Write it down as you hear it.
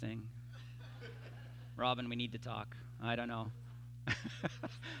Robin, we need to talk. I don't know.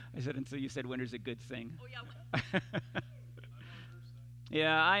 I said until you said winter's a good thing. Oh, yeah.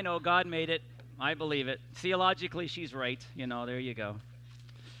 Yeah, I know. God made it. I believe it. Theologically, she's right. There you go.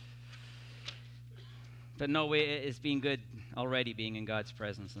 But no, it's been good already being in God's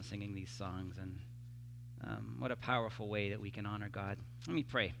presence and singing these songs. And what a powerful way that we can honor God. Let me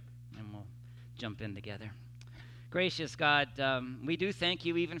pray, and we'll jump in together. Gracious God, we do thank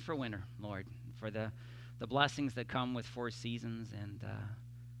you even for winter, Lord, for the blessings that come with 4 seasons. And,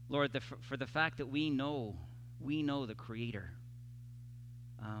 Lord, for the fact that we know the Creator.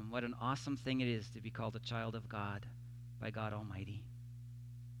 What an awesome thing it is to be called a child of God by God Almighty.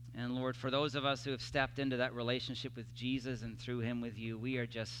 And Lord, for those of us who have stepped into that relationship with Jesus and through him with you, we are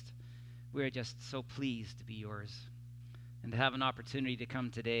just so pleased to be yours and to have an opportunity to come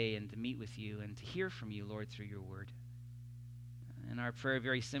today and to meet with you and to hear from you, Lord, through your word. And our prayer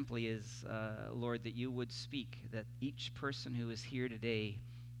very simply is, Lord, that you would speak, that each person who is here today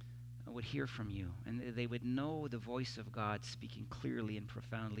would hear from you, and they would know the voice of God speaking clearly and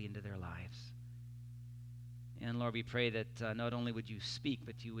profoundly into their lives. And Lord, we pray that not only would you speak,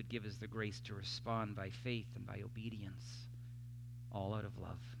 but you would give us the grace to respond by faith and by obedience, all out of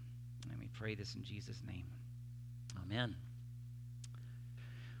love. And we pray this in Jesus' name. Amen.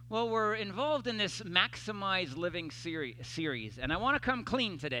 Well, we're involved in this Maximize Living series, and I want to come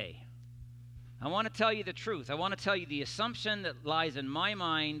clean today. I want to tell you the truth. I want to tell you the assumption that lies in my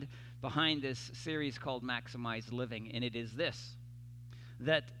mind behind this series called Maximize Living, and it is this,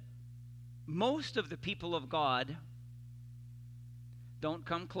 that most of the people of God don't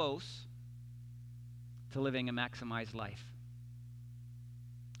come close to living a maximized life.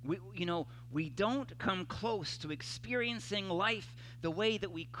 We don't come close to experiencing life the way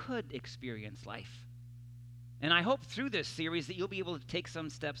that we could experience life. And I hope through this series that you'll be able to take some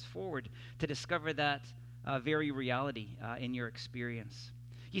steps forward to discover that very reality in your experience.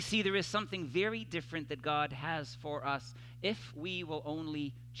 You see, there is something very different that God has for us if we will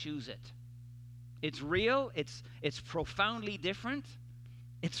only choose it. It's real, it's profoundly different,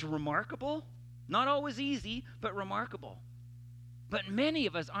 it's remarkable, not always easy, but remarkable. But many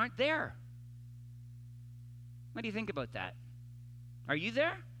of us aren't there. What do you think about that? Are you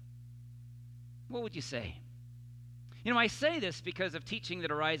there? What would you say? I say this because of teaching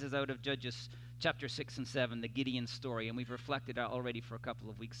that arises out of Judges chapter 6 and 7, the Gideon story, and we've reflected already for a couple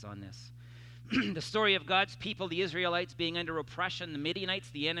of weeks on this. The story of God's people, the Israelites, being under oppression, the Midianites,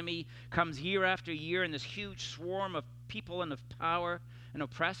 the enemy, comes year after year in this huge swarm of people and of power and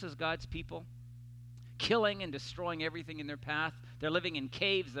oppresses God's people, killing and destroying everything in their path. They're living in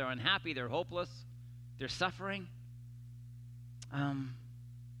caves, they're unhappy, they're hopeless, they're suffering. And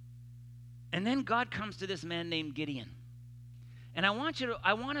then God comes to this man named Gideon. And I want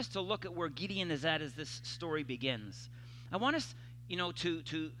us to look at where Gideon is at as this story begins. I want us,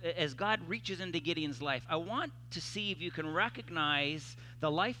 as God reaches into Gideon's life, I want to see if you can recognize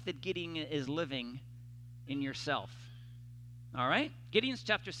the life that Gideon is living in yourself. All right? Gideon's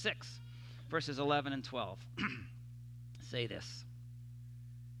chapter 6, verses 11 and 12. Say this.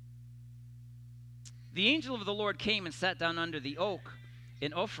 The angel of the Lord came and sat down under the oak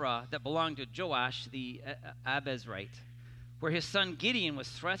in Ophrah that belonged to Joash the Abiezrite, where his son Gideon was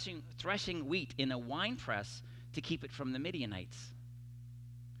threshing wheat in a winepress to keep it from the Midianites.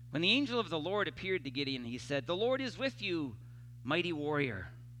 When the angel of the Lord appeared to Gideon, he said, "The Lord is with you, mighty warrior."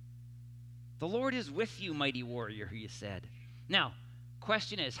 "The Lord is with you, mighty warrior," he said. Now,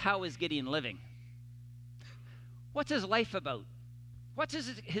 question is, how is Gideon living? What's his life about? What's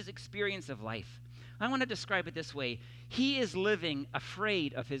his experience of life? I want to describe it this way. He is living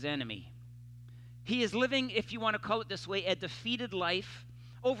afraid of his enemy. He is living, if you want to call it this way, a defeated life,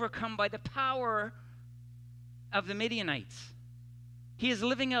 overcome by the power of the Midianites. He is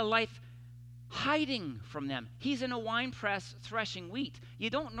living a life hiding from them. He's in a wine press threshing wheat. You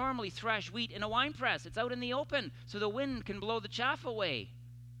don't normally thresh wheat in a wine press. It's out in the open so the wind can blow the chaff away.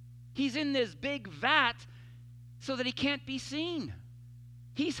 He's in this big vat so that he can't be seen.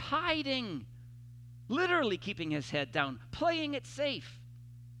 He's hiding, literally keeping his head down, playing it safe.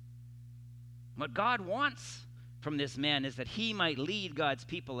 What God wants from this man is that he might lead God's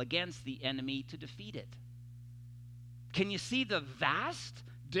people against the enemy to defeat it. Can you see the vast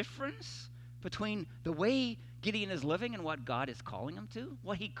difference between the way Gideon is living and what God is calling him to?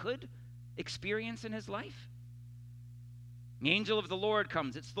 What he could experience in his life? The angel of the Lord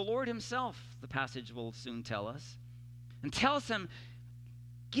comes. It's the Lord himself, the passage will soon tell us, and tells him,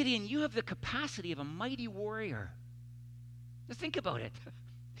 "Gideon, you have the capacity of a mighty warrior." Just think about it.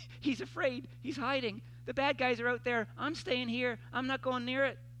 He's afraid. He's hiding. The bad guys are out there. I'm staying here. I'm not going near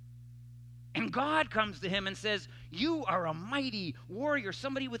it. And God comes to him and says, you are a mighty warrior,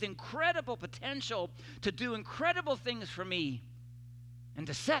 somebody with incredible potential to do incredible things for me and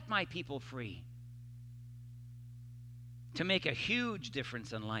to set my people free, to make a huge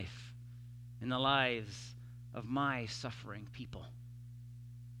difference in life, in the lives of my suffering people.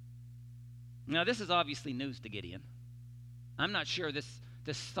 Now, this is obviously news to Gideon. I'm not sure this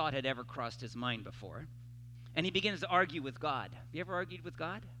thought had ever crossed his mind before. And he begins to argue with God. Have you ever argued with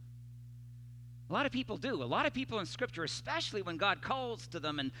God? A lot of people do. A lot of people in Scripture, especially when God calls to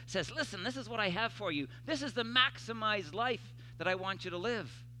them and says, listen, this is what I have for you. This is the maximized life that I want you to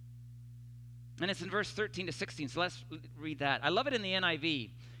live. And it's in verse 13 to 16, so let's read that. I love it in the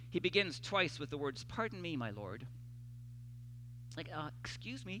NIV. He begins twice with the words, pardon me, my Lord. Like,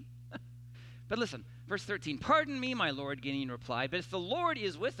 excuse me? But listen, verse 13, pardon me, my Lord, Gideon replied, but if the Lord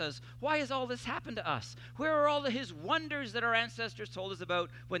is with us, why has all this happened to us? Where are all of his wonders that our ancestors told us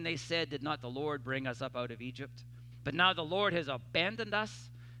about when they said, did not the Lord bring us up out of Egypt? But now the Lord has abandoned us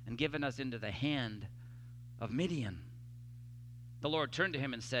and given us into the hand of Midian. The Lord turned to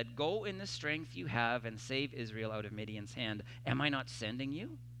him and said, go in the strength you have and save Israel out of Midian's hand. Am I not sending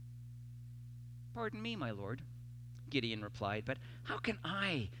you? Pardon me, my Lord, Gideon replied, but how can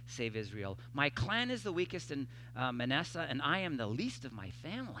I save Israel? My clan is the weakest in Manasseh, and I am the least of my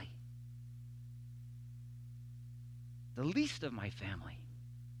family. The least of my family.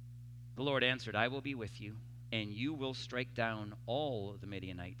 The Lord answered, I will be with you, and you will strike down all of the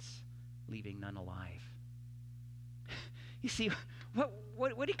Midianites, leaving none alive. You see,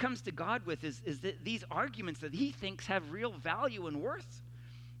 what he comes to God with is that these arguments that he thinks have real value and worth.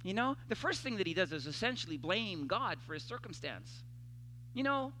 You know, the first thing that he does is essentially blame God for his circumstance. You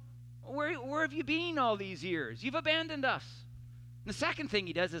know, where have you been all these years? You've abandoned us. And the second thing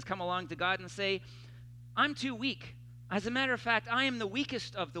he does is come along to God and say, I'm too weak. As a matter of fact, I am the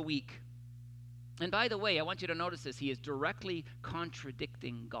weakest of the weak. And by the way, I want you to notice this. He is directly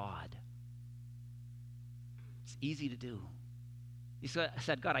contradicting God. It's easy to do. He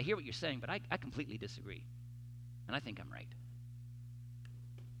said, God, I hear what you're saying, but I completely disagree. And I think I'm right.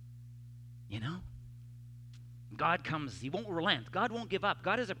 You know? God comes. He won't relent. God won't give up.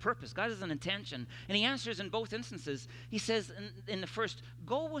 God has a purpose. God has an intention. And he answers in both instances. He says in the first,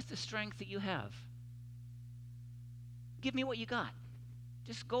 go with the strength that you have. Give me what you got.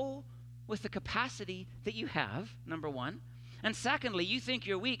 Just go with the capacity that you have, number one. And secondly, you think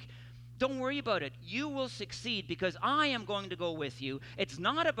you're weak. Don't worry about it. You will succeed because I am going to go with you. It's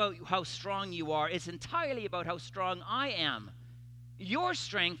not about how strong you are. It's entirely about how strong I am. Your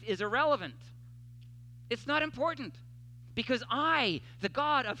strength is irrelevant. It's not important because I, the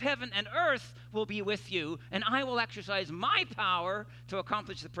God of heaven and earth, will be with you, and I will exercise my power to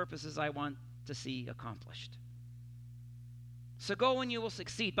accomplish the purposes I want to see accomplished. So go and you will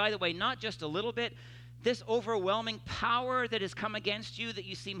succeed. By the way, not just a little bit. This overwhelming power that has come against you that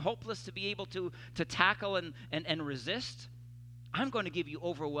you seem hopeless to be able to tackle and resist, I'm going to give you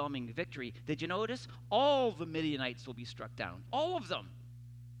overwhelming victory. Did you notice? All the Midianites will be struck down. All of them.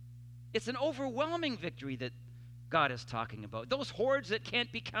 It's an overwhelming victory that God is talking about. Those hordes that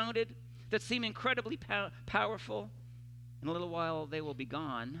can't be counted, that seem incredibly powerful, in a little while they will be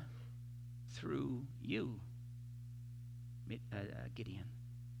gone through you, Gideon.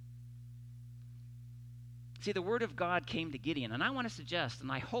 See, the word of God came to Gideon, and I want to suggest,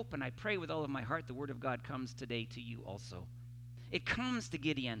 and I hope and I pray with all of my heart, the word of God comes today to you also. It comes to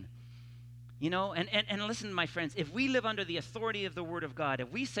Gideon. You know, and listen, my friends, if we live under the authority of the Word of God,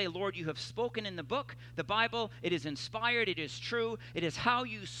 if we say, Lord, you have spoken in the book, the Bible, it is inspired, it is true, it is how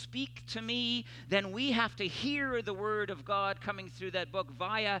you speak to me, then we have to hear the Word of God coming through that book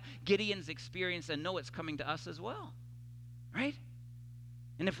via Gideon's experience and know it's coming to us as well, right?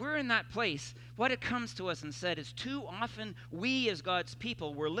 And if we're in that place, what it comes to us and said is too often we as God's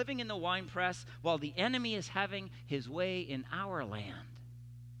people, we're living in the winepress while the enemy is having his way in our land.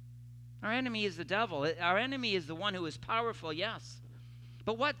 Our enemy is the devil. Our enemy is the one who is powerful, yes.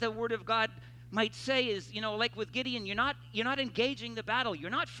 But what the Word of God might say is, you know, like with Gideon, you're not engaging the battle.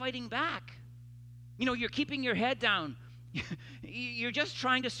 You're not fighting back. You know, you're keeping your head down. You're just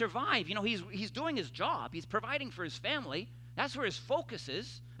trying to survive. You know, he's doing his job. He's providing for his family. That's where his focus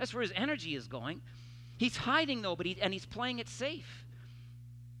is. That's where his energy is going. He's hiding, though, and he's playing it safe.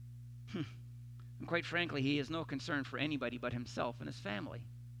 And quite frankly, he has no concern for anybody but himself and his family.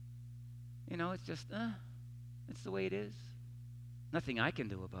 You know, it's just, it's the way it is. Nothing I can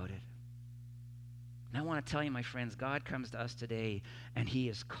do about it. And I want to tell you, my friends, God comes to us today, and he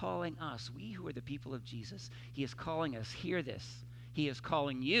is calling us, we who are the people of Jesus, he is calling us, hear this, he is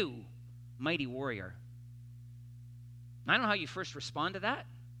calling you, mighty warrior. I don't know how you first respond to that.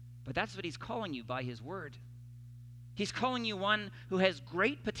 But that's what he's calling you by his word. He's calling you one who has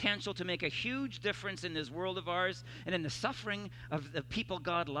great potential to make a huge difference in this world of ours and in the suffering of the people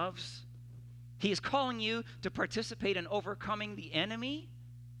God loves. He is calling you to participate in overcoming the enemy,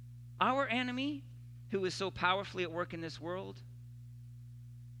 our enemy, who is so powerfully at work in this world.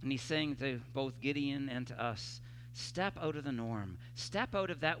 And he's saying to both Gideon and to us, step out of the norm. Step out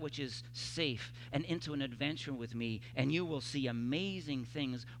of that which is safe and into an adventure with me, and you will see amazing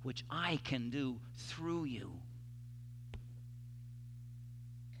things which I can do through you.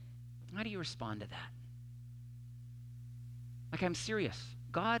 How do you respond to that? Like, I'm serious.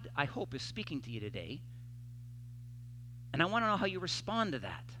 God, I hope, is speaking to you today, and I want to know how you respond to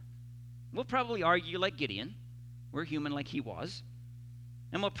that. We'll probably argue like Gideon. We're human like he was.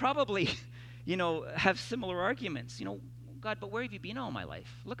 And we'll probably, have similar arguments. God, but where have you been all my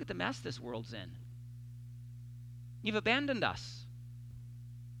life? Look at the mess this world's in. You've abandoned us.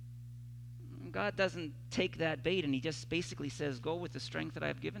 God doesn't take that bait, and he just basically says, go with the strength that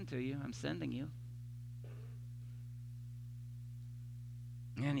I've given to you. I'm sending you.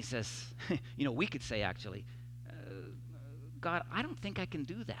 And he says, we could say actually, God, I don't think I can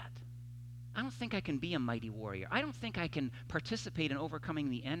do that. I don't think I can be a mighty warrior. I don't think I can participate in overcoming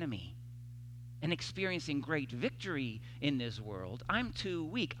the enemy and experiencing great victory in this world. I'm too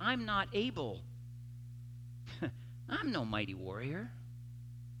weak. I'm not able. I'm no mighty warrior.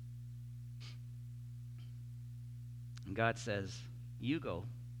 And God says, you go,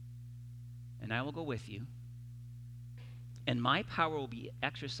 and I will go with you, and my power will be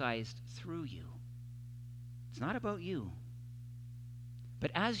exercised through you. It's not about you.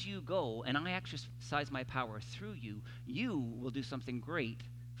 But as you go and I exercise my power through you, you will do something great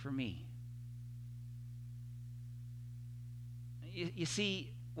for me. You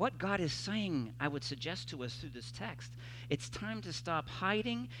see, what God is saying, I would suggest to us through this text, it's time to stop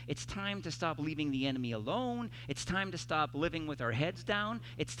hiding. It's time to stop leaving the enemy alone. It's time to stop living with our heads down.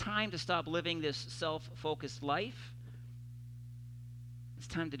 It's time to stop living this self-focused life. It's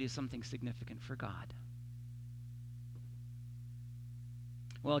time to do something significant for God.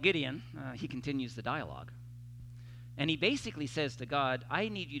 Well, Gideon, he continues the dialogue. And he basically says to God, I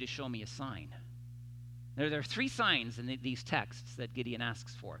need you to show me a sign. There are three signs in these texts that Gideon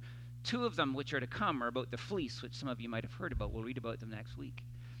asks for. Two of them, which are to come, are about the fleece, which some of you might have heard about. We'll read about them next week.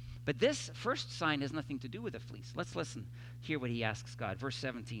 But this first sign has nothing to do with the fleece. Let's listen, hear what he asks God. Verse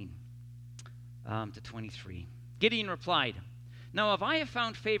 17 to 23. Gideon replied, now if I have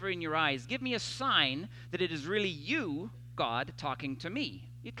found favor in your eyes, give me a sign that it is really you, God, talking to me.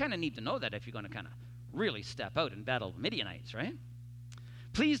 You kind of need to know that if you're going to kind of really step out and battle the Midianites, right?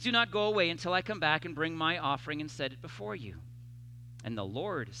 Please do not go away until I come back and bring my offering and set it before you. And the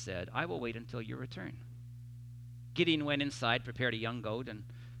Lord said, I will wait until you return. Gideon went inside, prepared a young goat, and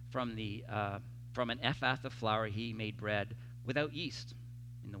from an ephah of flour he made bread without yeast,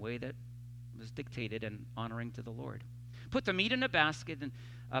 in the way that was dictated and honoring to the Lord. Put the meat in a basket, and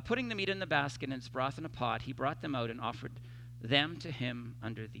putting the meat in the basket and its broth in a pot, he brought them out and offered them to him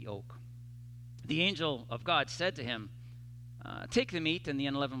under the oak. The angel of God said to him, take the meat and the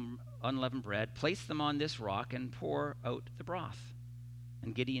unleavened bread, place them on this rock, and pour out the broth.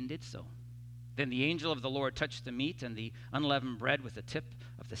 And Gideon did so. Then the angel of the Lord touched the meat and the unleavened bread with the tip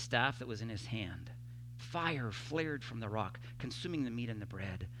of the staff that was in his hand. Fire flared from the rock, consuming the meat and the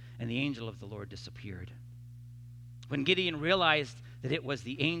bread, and the angel of the Lord disappeared. When Gideon realized that it was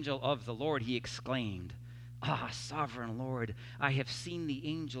the angel of the Lord, he exclaimed, Ah, sovereign Lord, I have seen the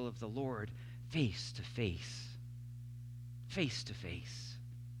angel of the Lord face to face. Face to face.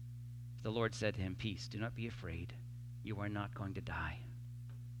 The Lord said to him, Peace, do not be afraid. You are not going to die.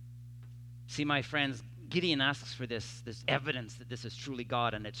 See, my friends, Gideon asks for this evidence that this is truly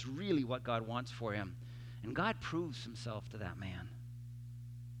God, and it's really what God wants for him. And God proves himself to that man.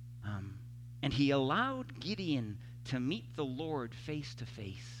 And he allowed Gideon to meet the Lord face to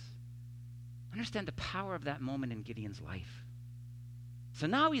face. Understand the power of that moment in Gideon's life. So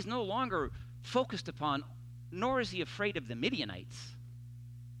now he's no longer focused upon, nor is he afraid of the Midianites.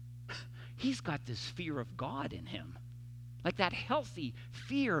 He's got this fear of God in him. Like that healthy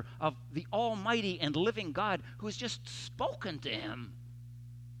fear of the almighty and living God who has just spoken to him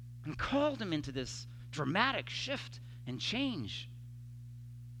and called him into this dramatic shift and change.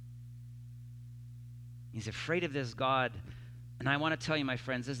 He's afraid of this God. And I want to tell you, my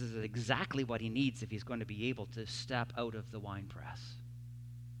friends, this is exactly what he needs if he's going to be able to step out of the winepress.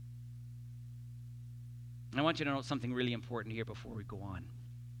 I want you to know something really important here before we go on.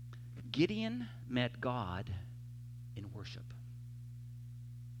 Gideon met God in worship.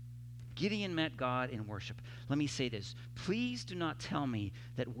 Gideon met God in worship. Let me say this. Please do not tell me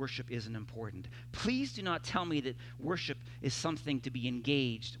that worship isn't important. Please do not tell me that worship is something to be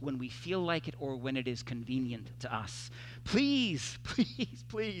engaged when we feel like it or when it is convenient to us. Please, please,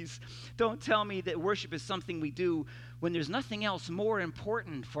 please don't tell me that worship is something we do when there's nothing else more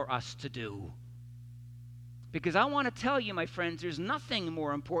important for us to do. Because I want to tell you, my friends, there's nothing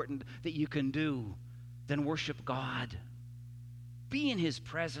more important that you can do than worship God. Be in his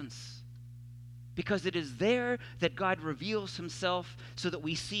presence. Because it is there that God reveals himself so that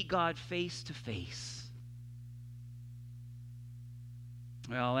we see God face to face.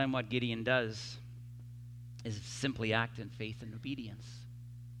 Well, then what Gideon does is simply act in faith and obedience.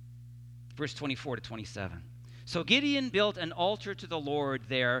 Verse 24 to 27. So Gideon built an altar to the Lord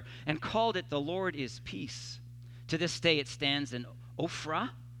there and called it "The Lord is Peace." To this day it stands in Ophrah.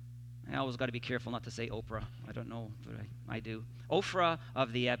 I always got to be careful not to say Oprah. I don't know, but I do. Ophrah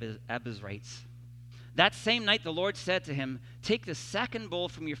of the Abiezrites. That same night the Lord said to him, "Take the second bull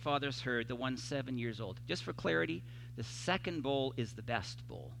from your father's herd, the one 7 years old." Just for clarity, the second bull is the best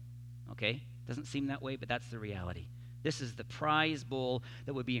bull. Okay? Doesn't seem that way, but that's the reality. This is the prize bull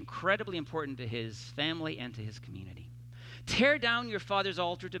that would be incredibly important to his family and to his community. Tear down your father's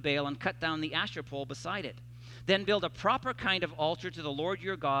altar to Baal and cut down the Asherah pole beside it. Then build a proper kind of altar to the Lord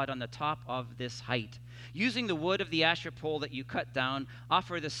your God on the top of this height. Using the wood of the Asherah pole that you cut down,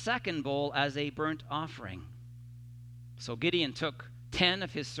 offer the second bull as a burnt offering. So Gideon took 10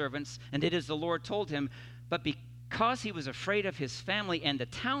 of his servants and did as the Lord told him, but because he was afraid of his family and the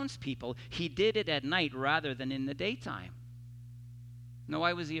townspeople, he did it at night rather than in the daytime. Now,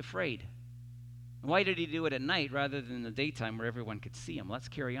 why was he afraid? Why did he do it at night rather than in the daytime where everyone could see him? Let's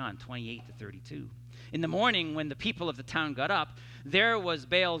carry on, 28 to 32. In the morning, when the people of the town got up, there was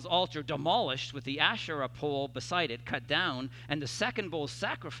Baal's altar demolished with the Asherah pole beside it cut down, and the second bull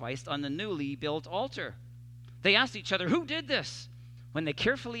sacrificed on the newly built altar. They asked each other, "Who did this?" When they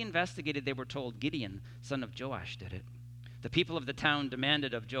carefully investigated, they were told, "Gideon, son of Joash, did it." The people of the town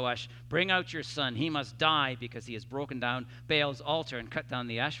demanded of Joash, "Bring out your son. He must die because he has broken down Baal's altar and cut down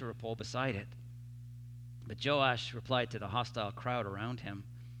the Asherah pole beside it." But Joash replied to the hostile crowd around him,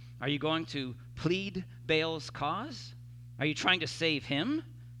 "Are you going to plead Baal's cause? Are you trying to save him?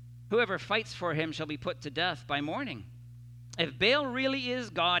 Whoever fights for him shall be put to death by morning. If Baal really is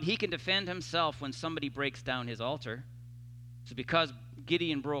God, he can defend himself when somebody breaks down his altar." So because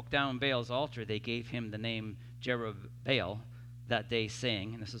Gideon broke down Baal's altar, they gave him the name Jerubbaal that day,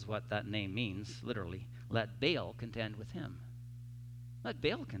 saying, and this is what that name means, literally, "Let Baal contend with him." Let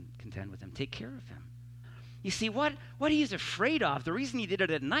Baal contend with him. Take care of him. You see, what he's afraid of, the reason he did it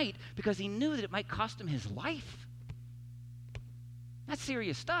at night, because he knew that it might cost him his life. That's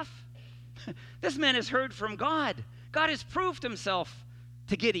serious stuff. This man has heard from God. God has proved himself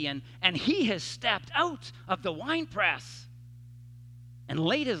to Gideon, and he has stepped out of the winepress and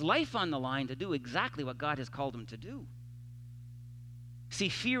laid his life on the line to do exactly what God has called him to do. See,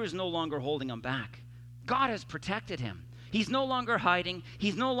 fear is no longer holding him back. God has protected him. He's no longer hiding.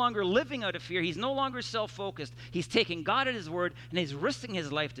 He's no longer living out of fear. He's no longer self-focused. He's taking God at his word, and he's risking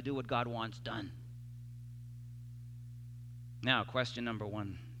his life to do what God wants done. Now, question number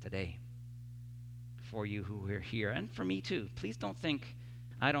 1 today for you who are here, and for me too. Please don't think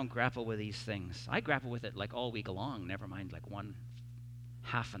I don't grapple with these things. I grapple with it like all week long, never mind like one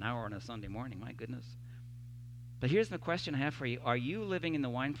half an hour on a Sunday morning. My goodness. But here's the question I have for you. Are you living in the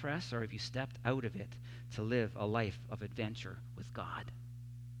winepress, or have you stepped out of it to live a life of adventure with God?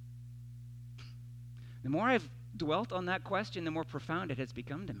 The more I've dwelt on that question, the more profound it has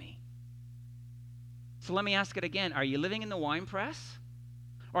become to me. So let me ask it again. Are you living in the winepress,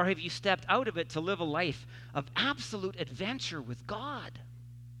 or have you stepped out of it to live a life of absolute adventure with God?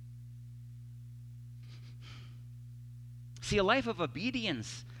 See, a life of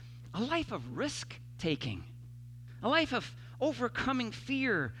obedience, a life of risk-taking, a life of overcoming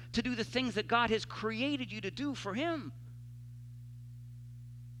fear to do the things that God has created you to do for him.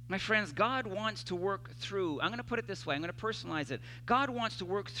 My friends, God wants to work through, I'm going to put it this way, I'm going to personalize it. God wants to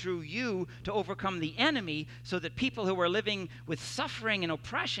work through you to overcome the enemy so that people who are living with suffering and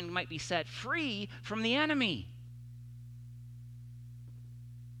oppression might be set free from the enemy.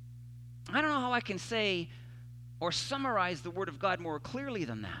 I don't know how I can say or summarize the Word of God more clearly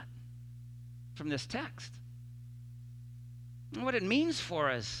than that from this text. And what it means for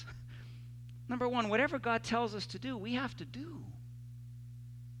us. Number 1, whatever God tells us to do, we have to do.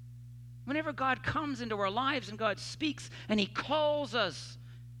 Whenever God comes into our lives and God speaks and he calls us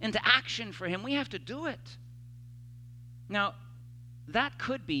into action for him, we have to do it. Now, that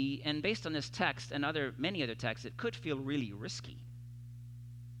could be, and based on this text and many other texts, it could feel really risky.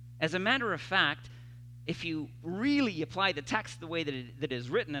 As a matter of fact, if you really apply the text the way that it is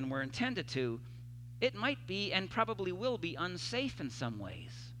written and we're intended to, it might be and probably will be unsafe in some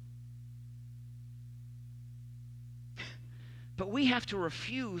ways. But we have to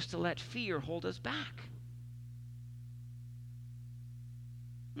refuse to let fear hold us back.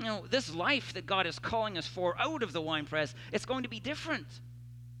 You know, this life that God is calling us for out of the winepress, it's going to be different.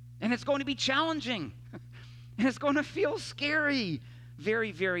 And it's going to be challenging. And it's going to feel scary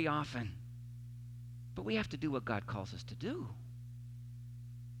very, very often. But we have to do what God calls us to do.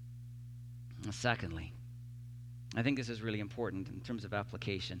 And secondly, I think this is really important in terms of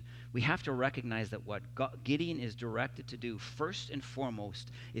application. We have to recognize that what Gideon is directed to do first and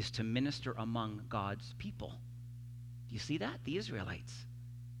foremost is to minister among God's people. Do you see that? The Israelites.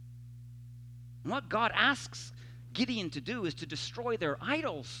 And what God asks Gideon to do is to destroy their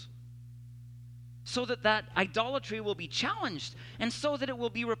idols so that idolatry will be challenged and so that it will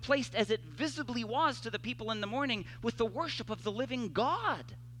be replaced as it visibly was to the people in the morning with the worship of the living God.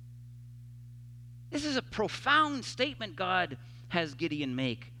 This is a profound statement God has Gideon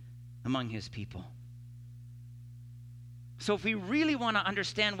make among his people. So if we really want to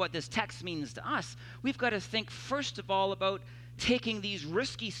understand what this text means to us, we've got to think first of all about taking these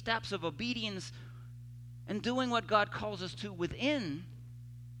risky steps of obedience and doing what God calls us to within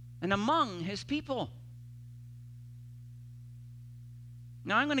and among his people.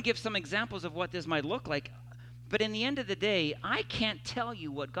 Now, I'm going to give some examples of what this might look like, but in the end of the day, I can't tell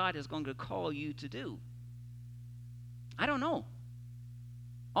you what God is going to call you to do. I don't know.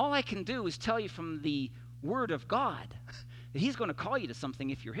 All I can do is tell you from the Word of God that he's going to call you to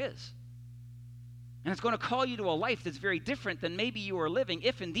something if you're his. And it's going to call you to a life that's very different than maybe you are living,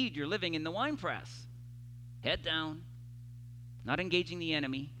 if indeed you're living in the winepress. Head down, not engaging the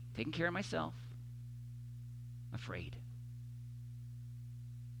enemy, taking care of myself, afraid.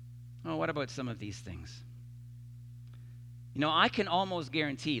 Oh, what about some of these things? You know, I can almost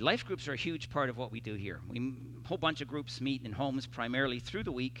guarantee life groups are a huge part of what we do here. A whole bunch of groups meet in homes primarily through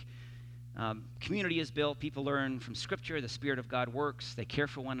the week. Community is built. People learn from Scripture. The Spirit of God works. They care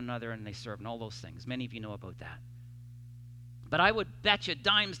for one another, and they serve, and all those things. Many of you know about that. But I would bet you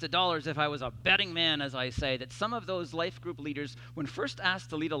dimes to dollars, if I was a betting man, as I say, that some of those life group leaders, when first asked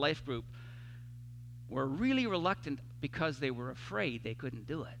to lead a life group, were really reluctant because they were afraid they couldn't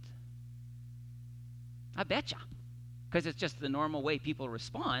do it. I bet you. Because it's just the normal way people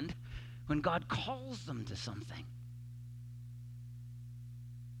respond when God calls them to something.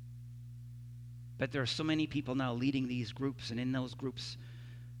 But there are so many people now leading these groups, and in those groups,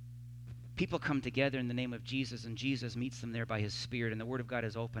 people come together in the name of Jesus, and Jesus meets them there by his Spirit, and the Word of God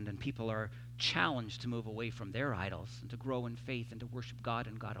is opened, and people are challenged to move away from their idols and to grow in faith and to worship God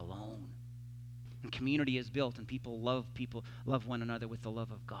and God alone. And community is built, and people love one another with the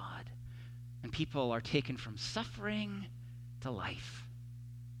love of God. And people are taken from suffering to life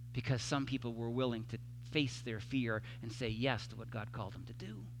because some people were willing to face their fear and say yes to what God called them to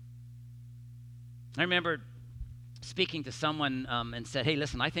do. I remember speaking to someone and said, hey,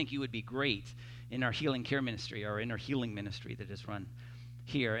 listen, I think you would be great in our healing care ministry or in our healing ministry that is run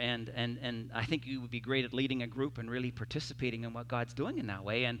here. And I think you would be great at leading a group and really participating in what God's doing in that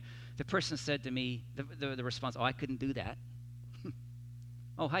way. And the person said to me, the response, oh, I couldn't do that.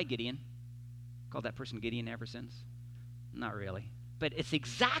 Oh, hi, Gideon. Called that person Gideon ever since? Not really. But it's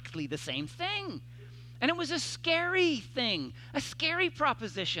exactly the same thing. And it was a scary thing, a scary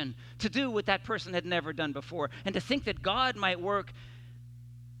proposition to do what that person had never done before. And to think that God might work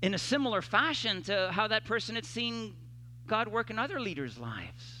in a similar fashion to how that person had seen God work in other leaders'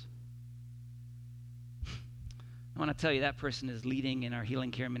 lives. I want to tell you that person is leading in our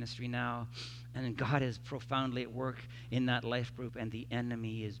healing care ministry now. And God is profoundly at work in that life group, and the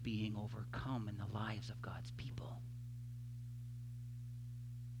enemy is being overcome in the lives of God's people.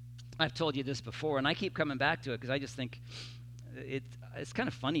 I've told you this before, and I keep coming back to it because I just think it's kind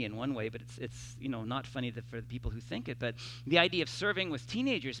of funny in one way, but it's not funny for the people who think it. But the idea of serving with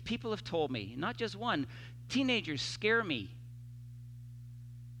teenagers, people have told me, not just one, teenagers scare me.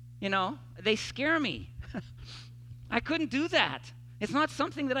 They scare me. I couldn't do that. It's not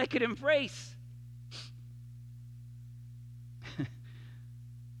something that I could embrace.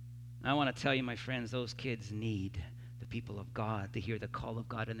 I want to tell you, my friends, those kids need the people of God to hear the call of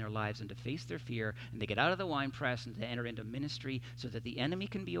God in their lives and to face their fear and to get out of the winepress and to enter into ministry so that the enemy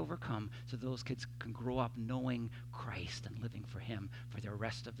can be overcome, so those kids can grow up knowing Christ and living for him for the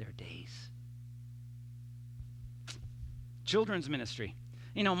rest of their days. Children's ministry.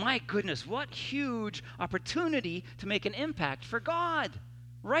 My goodness, what huge opportunity to make an impact for God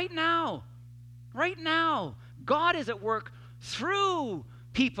right now. Right now. God is at work through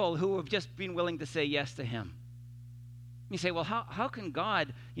people who have just been willing to say yes to him. You say, well, how can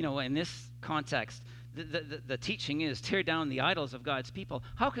God, in this context, the teaching is tear down the idols of God's people.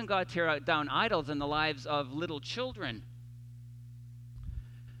 How can God tear down idols in the lives of little children?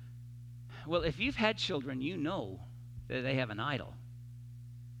 Well, if you've had children, you know that they have an idol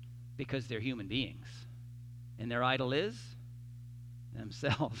because they're human beings. And their idol is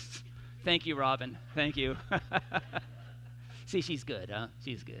themselves. Thank you, Robin. Thank you. See, she's good, huh?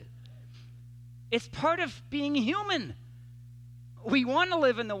 She's good. It's part of being human. We want to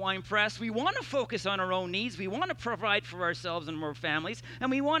live in the wine press. We want to focus on our own needs. We want to provide for ourselves and our families. And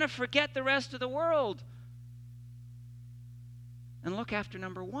we want to forget the rest of the world and look after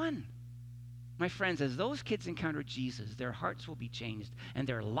number one. My friends, as those kids encounter Jesus, their hearts will be changed and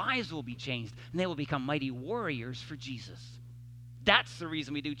their lives will be changed, and they will become mighty warriors for Jesus. That's the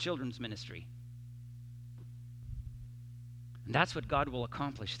reason we do children's ministry. And that's what God will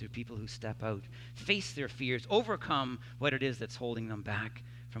accomplish through people who step out, face their fears, overcome what it is that's holding them back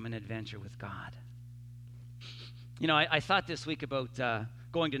from an adventure with God. I thought this week about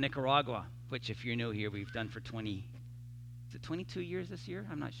going to Nicaragua, which if you're new here, we've done for 22 years this year?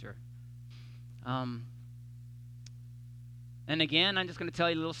 I'm not sure. And again, I'm just going to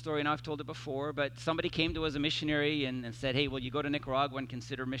tell you a little story, and I've told it before, but somebody came to us, a missionary, and said, hey, will you go to Nicaragua and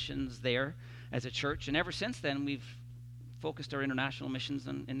consider missions there as a church? And ever since then, we've focused our international missions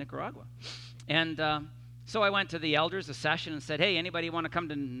in Nicaragua. And so I went to the elders, a session, and said, hey, anybody want to come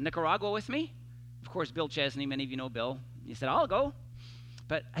to Nicaragua with me? Of course, Bill Chesney, many of you know Bill. He said, I'll go.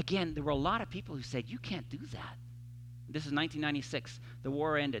 But again, there were a lot of people who said, you can't do that. This is 1996. The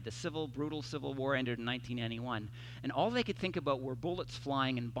war ended. The brutal civil war ended in 1991. And all they could think about were bullets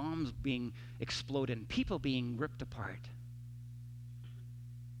flying and bombs being exploded and people being ripped apart.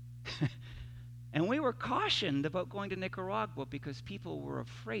 And we were cautioned about going to Nicaragua because people were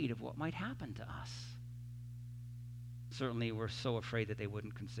afraid of what might happen to us. Certainly were so afraid that they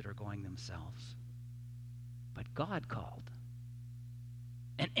wouldn't consider going themselves. But God called.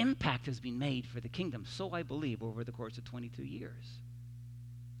 An impact has been made for the kingdom, so I believe, over the course of 22 years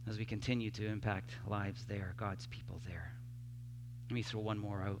as we continue to impact lives there, God's people there. Let me throw one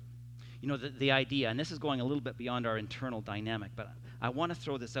more out. The idea, and this is going a little bit beyond our internal dynamic, but I want to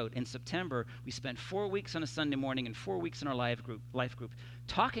throw this out. In September, we spent 4 weeks on a Sunday morning and 4 weeks in our life group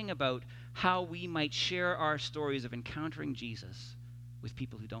talking about how we might share our stories of encountering Jesus with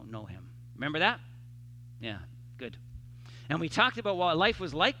people who don't know him. Remember that? Yeah, good. And we talked about what life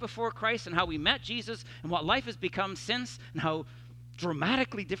was like before Christ and how we met Jesus and what life has become since and how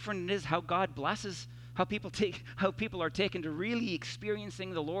dramatically different it is, how God blesses, how people are taken to really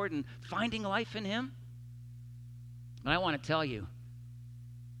experiencing the Lord and finding life in him. And I want to tell you,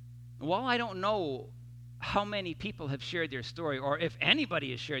 while I don't know how many people have shared their story, or if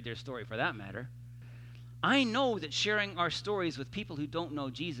anybody has shared their story for that matter, I know that sharing our stories with people who don't know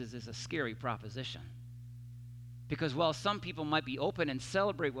Jesus is a scary proposition. Because while some people might be open and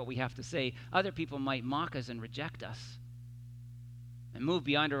celebrate what we have to say, other people might mock us and reject us and move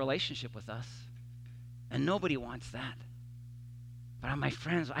beyond a relationship with us. And nobody wants that. But my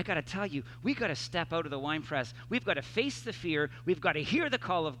friends, I got to tell you, we got to step out of the wine press. We've got to face the fear. We've got to hear the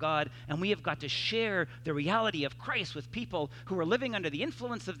call of God. And we have got to share the reality of Christ with people who are living under the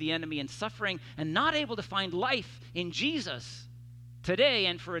influence of the enemy and suffering and not able to find life in Jesus today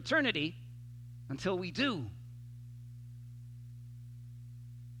and for eternity until we do.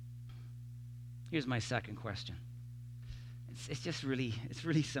 Here's my second question. It's really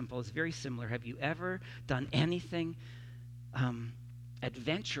simple. It's very similar. Have you ever done anything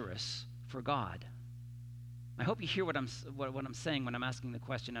adventurous for God? I hope you hear what I'm saying when I'm asking the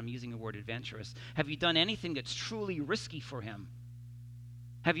question. I'm using the word adventurous. Have you done anything that's truly risky for him?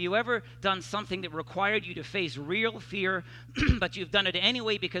 Have you ever done something that required you to face real fear, but you've done it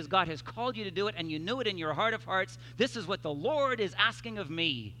anyway because God has called you to do it and you knew it in your heart of hearts? This is what the Lord is asking of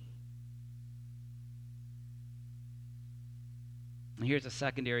me. And here's a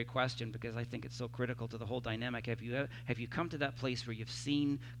secondary question because I think it's so critical to the whole dynamic. Have you come to that place where you've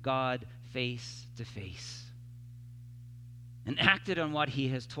seen God face to face and acted on what he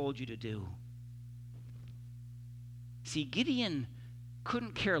has told you to do? See, Gideon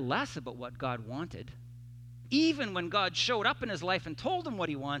couldn't care less about what God wanted, even when God showed up in his life and told him what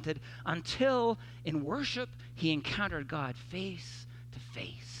he wanted, until in worship he encountered God face to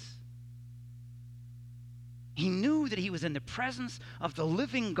face. He knew that he was in the presence of the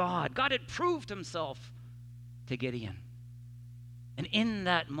living God. God had proved himself to Gideon. And in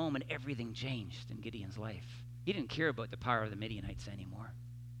that moment, everything changed in Gideon's life. He didn't care about the power of the Midianites anymore.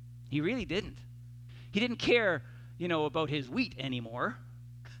 He really didn't. He didn't care, about his wheat anymore.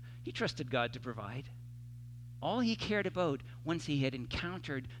 He trusted God to provide. All he cared about once he had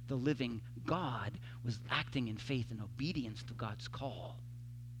encountered the living God was acting in faith and obedience to God's call.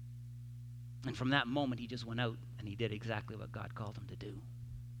 And from that moment, he just went out and he did exactly what God called him to do.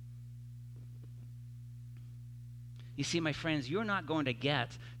 You see, my friends, you're not going to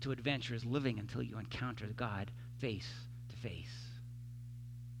get to adventurous living until you encounter God face to face.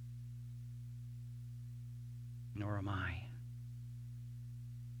 Nor am I.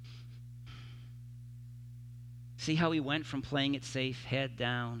 See how he went from playing it safe, head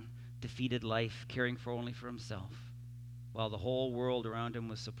down, defeated life, caring only for himself, while the whole world around him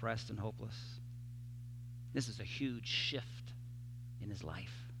was suppressed and hopeless. This is a huge shift in his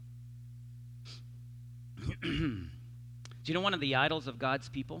life. Do you know one of the idols of God's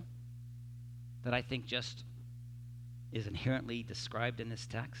people that I think just is inherently described in this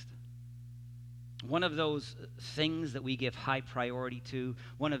text? One of those things that we give high priority to,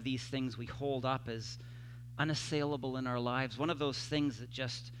 one of these things we hold up as unassailable in our lives, one of those things that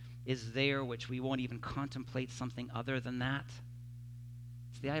just is there, which we won't even contemplate something other than that.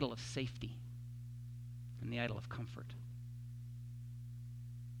 It's the idol of safety and the idol of comfort.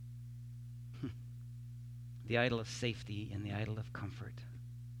 The idol of safety and the idol of comfort.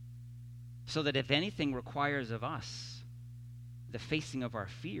 So that if anything requires of us the facing of our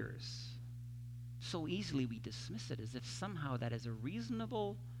fears, so easily we dismiss it as if somehow that is a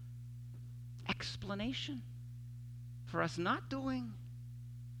reasonable explanation for us not doing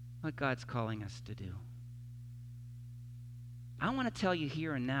what God's calling us to do. I want to tell you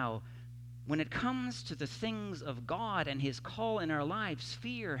here and now, when it comes to the things of God and his call in our lives,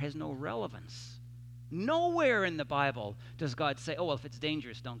 fear has no relevance. Nowhere in the Bible does God say, oh, well, if it's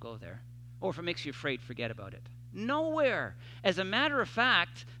dangerous, don't go there. Or if it makes you afraid, forget about it. Nowhere. As a matter of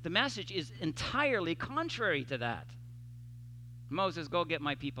fact, the message is entirely contrary to that. Moses, go get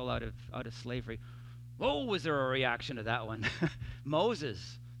my people out of slavery. Oh, was there a reaction to that one?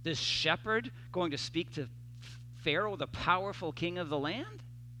 Moses, this shepherd, going to speak to Pharaoh, the powerful king of the land?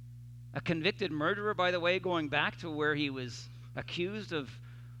 A convicted murderer, by the way, going back to where he was accused of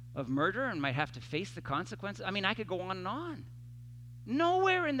murder and might have to face the consequences. I mean, I could go on and on.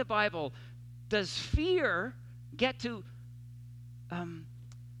 Nowhere in the Bible does fear get to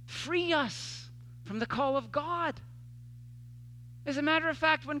free us from the call of God. As a matter of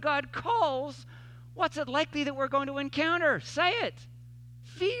fact, when God calls, what's it likely that we're going to encounter? Say it.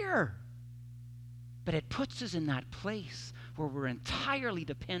 Fear. But it puts us in that place where we're entirely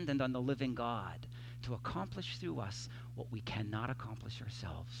dependent on the living God to accomplish through us what we cannot accomplish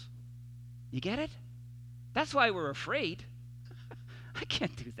ourselves. You get it? That's why we're afraid. I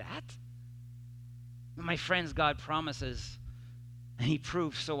can't do that. My friends, God promises, and he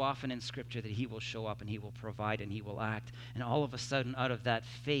proves so often in Scripture that he will show up and he will provide and he will act. And all of a sudden, out of that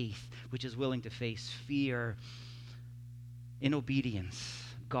faith, which is willing to face fear, in obedience,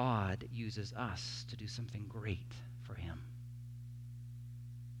 God uses us to do something great for him.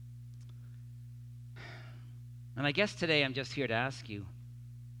 And I guess today I'm just here to ask you,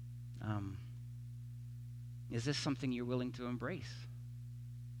 is this something you're willing to embrace?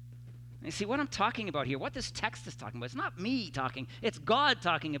 And you see, what I'm talking about here, what this text is talking about, it's not me talking, it's God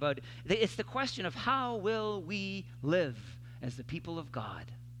talking about it. It's the question of how will we live as the people of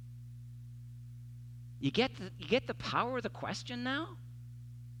God? You get the power of the question now?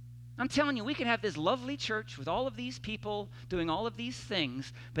 I'm telling you, we can have this lovely church with all of these people doing all of these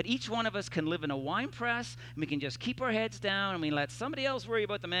things, but each one of us can live in a wine press, and we can just keep our heads down, and we let somebody else worry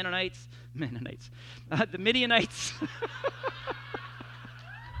about the the Midianites.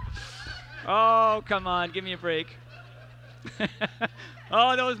 Oh, come on, give me a break.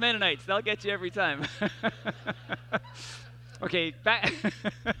 Oh, those Mennonites, they'll get you every time. Okay, back.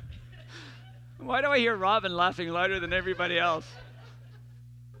 Why do I hear Robin laughing louder than everybody else?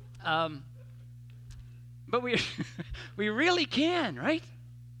 But we we really can, right?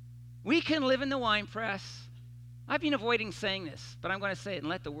 We can live in the wine press. I've been avoiding saying this, but I'm going to say it and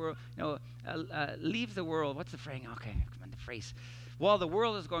let the world, leave the world. What's the phrase? Okay, come on, the phrase. Well, the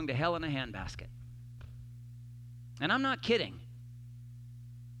world is going to hell in a handbasket. And I'm not kidding.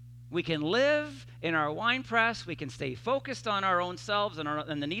 We can live in our wine press. We can stay focused on our own selves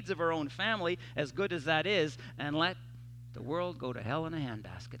and the needs of our own family, as good as that is, and let the world go to hell in a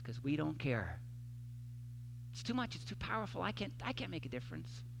handbasket because we don't care. It's too much. It's too powerful. I can't make a difference.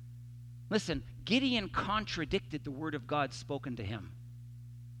 Listen, Gideon contradicted the word of God spoken to him.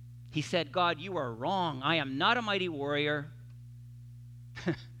 He said, God, you are wrong. I am not a mighty warrior.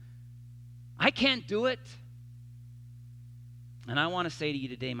 I can't do it. And I want to say to you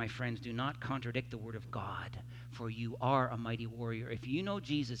today, my friends, do not contradict the word of God. for you are a mighty warrior. If you know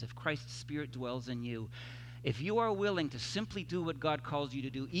Jesus, if Christ's Spirit dwells in you, if you are willing to simply do what God calls you to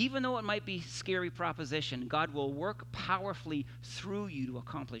do, even though it might be a scary proposition, God will work powerfully through you to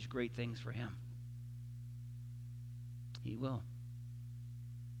accomplish great things for him. He will.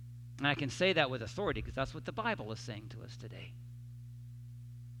 And I can say that with authority because that's what the Bible is saying to us today.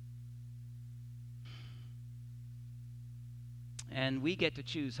 And we get to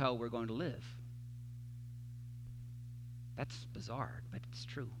choose how we're going to live. That's bizarre, but it's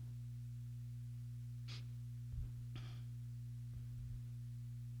true.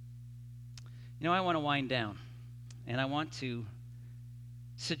 You know, I want to wind down, and I want to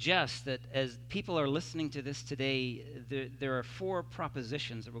suggest that as people are listening to this today, there are 4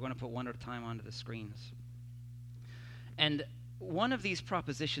 propositions that we're going to put one at a time onto the screens. And one of these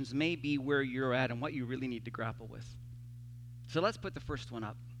propositions may be where you're at and what you really need to grapple with. So let's put the first one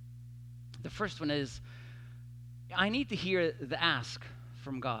up. The first one is, I need to hear the ask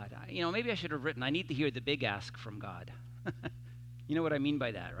from God. You know, maybe I should have written, I need to hear the big ask from God. You know what I mean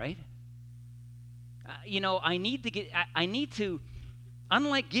by that, right? I need to,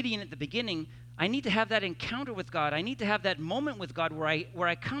 unlike Gideon at the beginning, I need to have that encounter with God. I need to have that moment with God where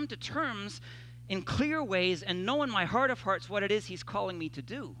I come to terms in clear ways and know in my heart of hearts what it is he's calling me to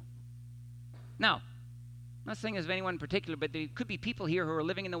do. Now, I'm not saying as of anyone in particular, but there could be people here who are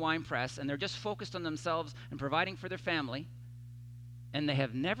living in the wine press and they're just focused on themselves and providing for their family, and they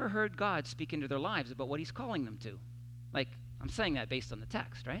have never heard God speak into their lives about what he's calling them to. Like, I'm saying that based on the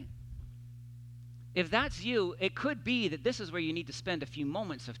text, right? If that's you, it could be that this is where you need to spend a few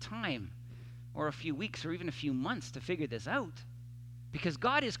moments of time or a few weeks or even a few months to figure this out. Because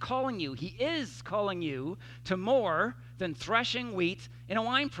God is calling you. He is calling you to more than threshing wheat in a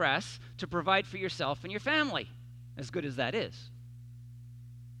wine press to provide for yourself and your family, as good as that is.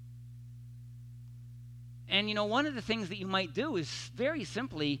 And, one of the things that you might do is very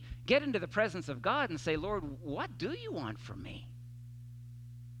simply get into the presence of God and say, Lord, what do you want from me?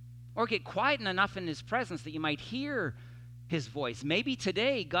 Or get quiet enough in his presence that you might hear his voice. Maybe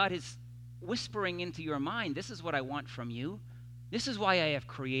today God is whispering into your mind, this is what I want from you. This is why I have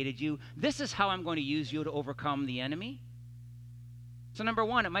created you. This is how I'm going to use you to overcome the enemy. So number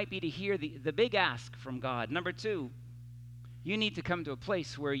 1, it might be to hear the big ask from God. Number 2, you need to come to a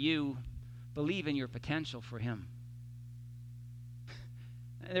place where you believe in your potential for him.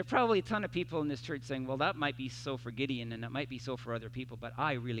 There are probably a ton of people in this church saying, well, that might be so for Gideon and that might be so for other people, but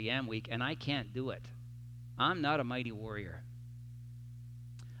I really am weak and I can't do it. I'm not a mighty warrior.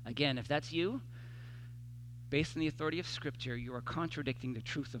 Again, if that's you, based on the authority of Scripture, you are contradicting the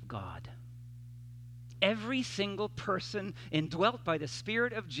truth of God. Every single person indwelt by the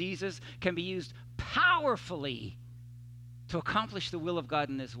Spirit of Jesus can be used powerfully to accomplish the will of God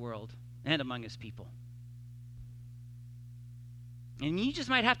in this world and among his people. And you just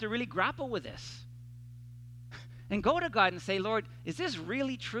might have to really grapple with this. And go to God and say, Lord, is this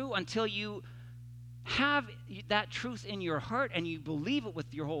really true? Until you have that truth in your heart and you believe it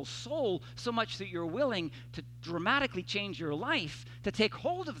with your whole soul so much that you're willing to dramatically change your life to take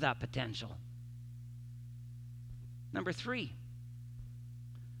hold of that potential. Number 3,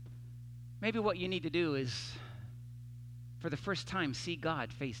 maybe what you need to do is, for the first time, see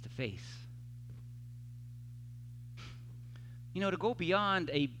God face to face. To go beyond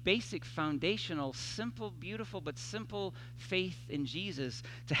a basic, foundational, simple, beautiful, but simple faith in Jesus,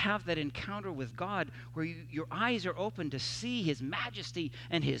 to have that encounter with God where your eyes are open to see his majesty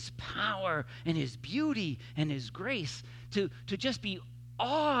and his power and his beauty and his grace, to just be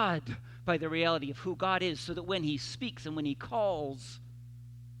awed by the reality of who God is, so that when he speaks and when he calls,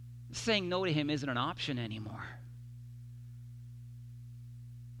 saying no to him isn't an option anymore.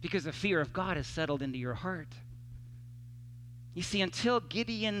 Because the fear of God has settled into your heart. You see, until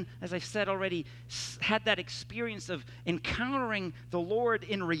Gideon, as I've said already, had that experience of encountering the Lord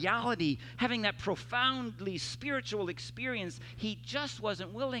in reality, having that profoundly spiritual experience, he just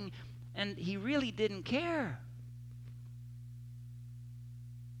wasn't willing, and he really didn't care.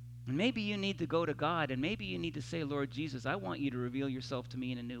 And maybe you need to go to God, and maybe you need to say, Lord Jesus, I want you to reveal yourself to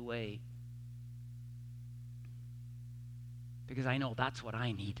me in a new way. Because I know that's what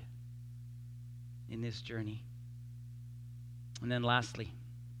I need in this journey. And then lastly,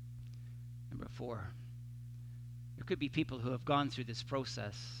 number 4, there could be people who have gone through this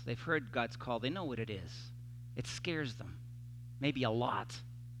process. They've heard God's call. They know what it is. It scares them, maybe a lot.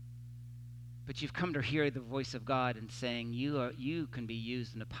 But you've come to hear the voice of God and saying, you can be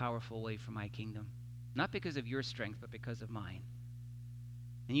used in a powerful way for my kingdom. Not because of your strength, but because of mine.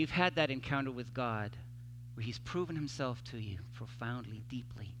 And you've had that encounter with God where he's proven himself to you profoundly,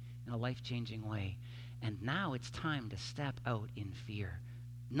 deeply, in a life-changing way. And now it's time to step out in fear.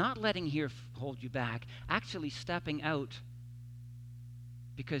 Not letting fear hold you back, actually stepping out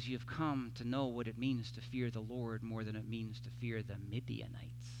because you've come to know what it means to fear the Lord more than it means to fear the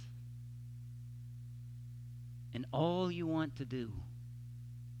Midianites. And all you want to do,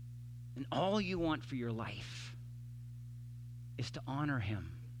 and all you want for your life, is to honor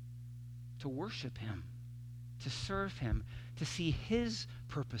him, to worship him, to serve him, to see his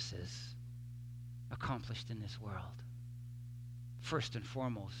purposes accomplished in this world. First and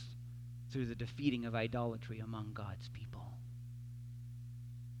foremost, through the defeating of idolatry among God's people.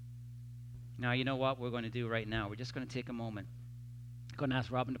 Now, you know what we're going to do right now? We're just going to take a moment. I'm going to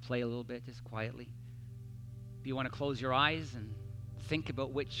ask Robin to play a little bit, just quietly. If you want to close your eyes and think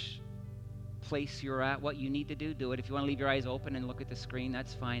about which place you're at, what you need to do, do it. If you want to leave your eyes open and look at the screen,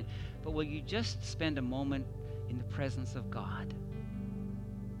 that's fine. But will you just spend a moment in the presence of God?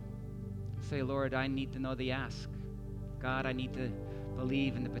 Say, Lord, I need to know the ask. God, I need to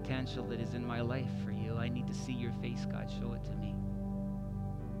believe in the potential that is in my life for you. I need to see your face, God. Show it to me.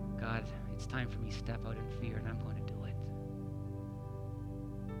 God, it's time for me to step out in fear, and I'm going to do it.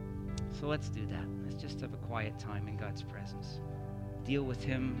 So let's do that. Let's just have a quiet time in God's presence. Deal with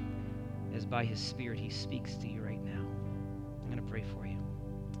him as by his Spirit he speaks to you right now. I'm going to pray for you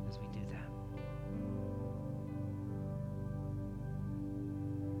as we do that.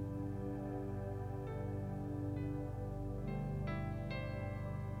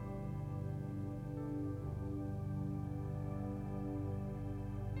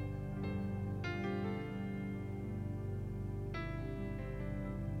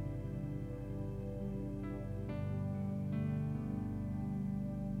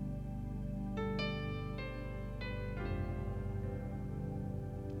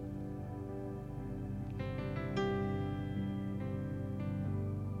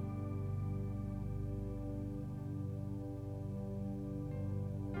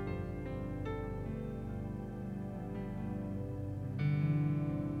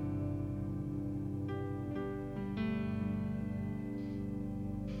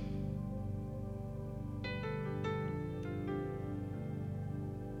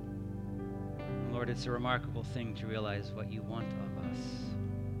 Lord, it's a remarkable thing to realize what you want of us.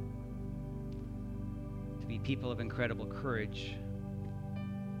 To be people of incredible courage.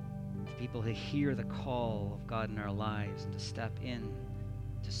 To people who hear the call of God in our lives and to step in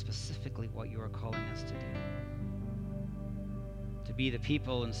to specifically what you are calling us to do. To be the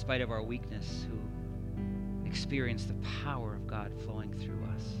people, in spite of our weakness, who experience the power of God flowing through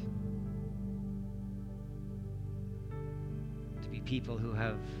us. To be people who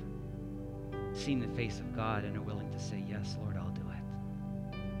have seen the face of God and are willing to say, yes, Lord, I'll do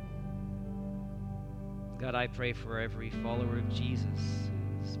it. God, I pray for every follower of Jesus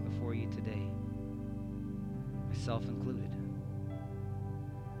who's before you today, myself included.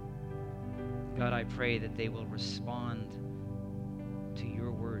 God, I pray that they will respond to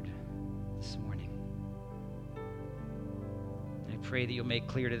your word this morning. I pray that you'll make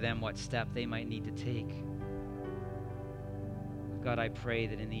clear to them what step they might need to take. God, I pray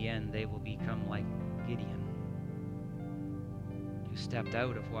that in the end they will become like Gideon, who stepped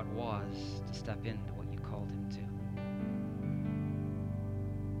out of what was to step into what you called him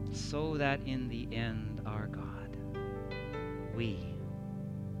to. So that in the end, our God, we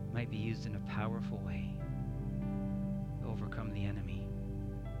might be used in a powerful way to overcome the enemy,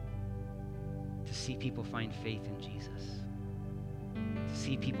 to see people find faith in Jesus, to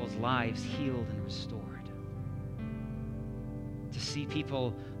see people's lives healed and restored. To see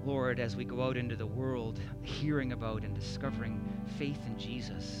people, Lord, as we go out into the world, hearing about and discovering faith in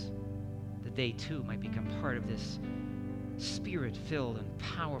Jesus, that they too might become part of this Spirit-filled and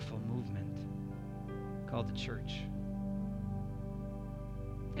powerful movement called the church.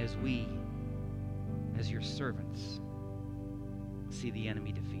 As we, as your servants, see the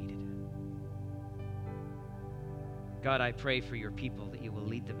enemy defeated. God, I pray for your people that you will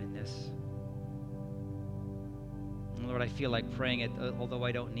lead them in this. Lord, I feel like praying it, although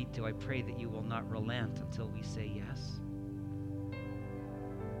I don't need to. I pray that you will not relent until we say yes.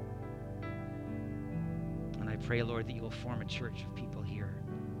 And I pray, Lord, that you will form a church of people here,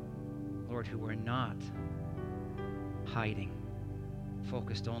 Lord, who are not hiding,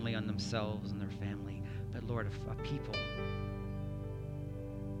 focused only on themselves and their family, but, Lord, a people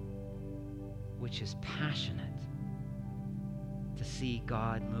which is passionate to see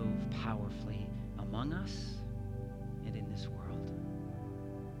God move powerfully among us and in this world.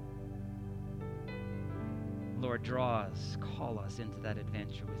 Lord, draw us, call us into that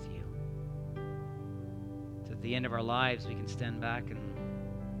adventure with you. So at the end of our lives, we can stand back and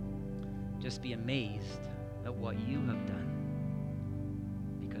just be amazed at what you have done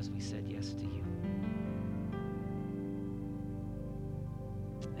because we said yes to you.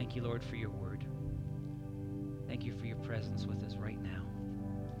 Thank you, Lord, for your word. Thank you for your presence with us right now.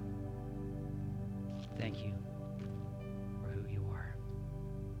 Thank you for who you are.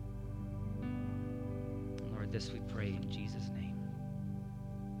 Lord, this we pray in Jesus' name.